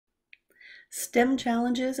STEM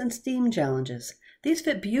challenges and STEAM challenges. These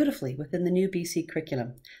fit beautifully within the new BC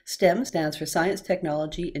curriculum. STEM stands for Science,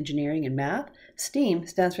 Technology, Engineering, and Math. STEAM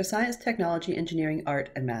stands for Science, Technology, Engineering, Art,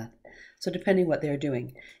 and Math. So depending what they're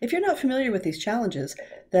doing. If you're not familiar with these challenges,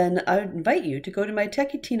 then I would invite you to go to my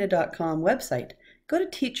techietina.com website. Go to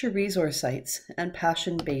Teacher Resource Sites and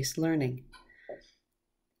Passion-Based Learning.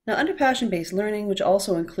 Now under Passion-Based Learning, which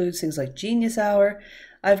also includes things like Genius Hour,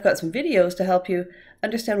 I've got some videos to help you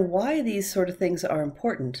understand why these sort of things are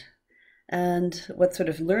important and what sort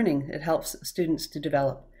of learning it helps students to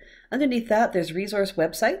develop. Underneath that, there's resource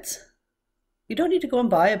websites. You don't need to go and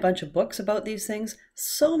buy a bunch of books about these things.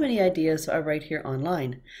 So many ideas are right here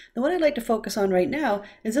online. The one I'd like to focus on right now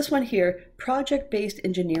is this one here, Project-Based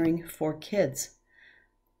Engineering for Kids.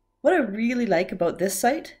 What I really like about this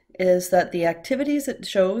site is that the activities it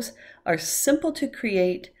shows are simple to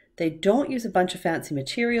create. They don't use a bunch of fancy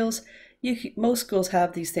materials. Most schools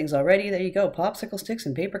have these things already. There you go, popsicle sticks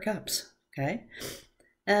and paper cups, okay?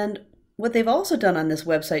 And what they've also done on this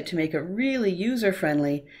website to make it really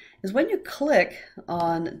user-friendly is when you click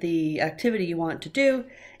on the activity you want to do,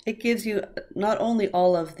 it gives you not only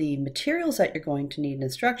all of the materials that you're going to need and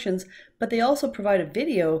instructions, but they also provide a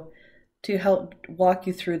video to help walk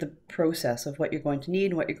you through the process of what you're going to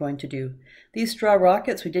need and what you're going to do. These straw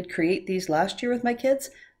rockets, we did create these last year with my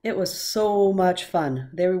kids. It was so much fun.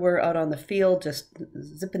 There we were out on the field just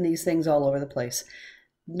zipping these things all over the place.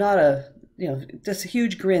 Just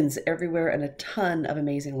huge grins everywhere and a ton of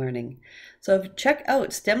amazing learning. So check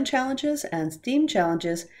out STEM challenges and STEAM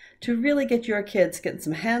challenges to really get your kids getting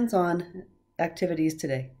some hands-on activities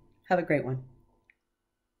today. Have a great one.